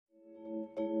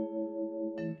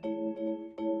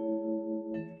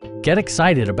Get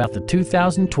excited about the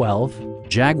 2012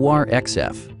 Jaguar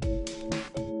XF.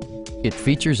 It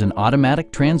features an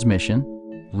automatic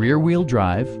transmission, rear-wheel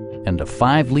drive, and a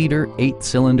 5-liter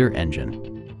 8-cylinder engine.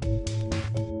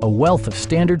 A wealth of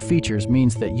standard features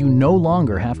means that you no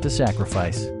longer have to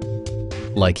sacrifice,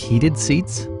 like heated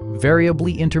seats,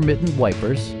 variably intermittent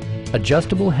wipers,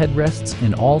 adjustable headrests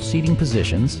in all seating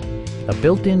positions, a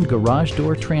built-in garage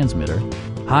door transmitter,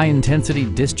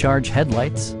 high-intensity discharge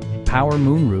headlights, power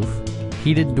moonroof,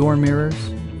 heated door mirrors,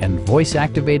 and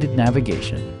voice-activated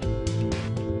navigation.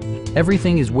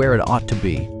 Everything is where it ought to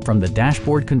be, from the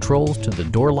dashboard controls to the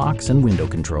door locks and window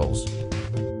controls.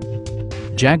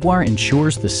 Jaguar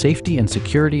ensures the safety and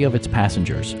security of its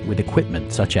passengers with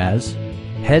equipment such as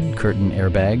head curtain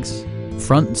airbags,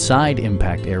 front and side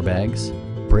impact airbags,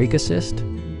 brake assist,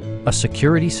 a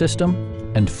security system,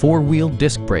 and 4-wheel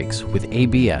disc brakes with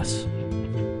ABS.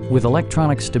 With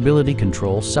electronic stability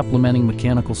control supplementing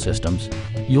mechanical systems,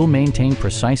 you'll maintain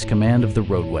precise command of the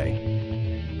roadway.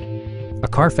 A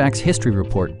Carfax history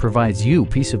report provides you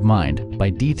peace of mind by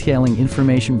detailing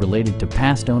information related to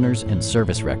past owners and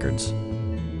service records.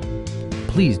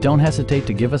 Please don't hesitate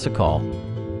to give us a call.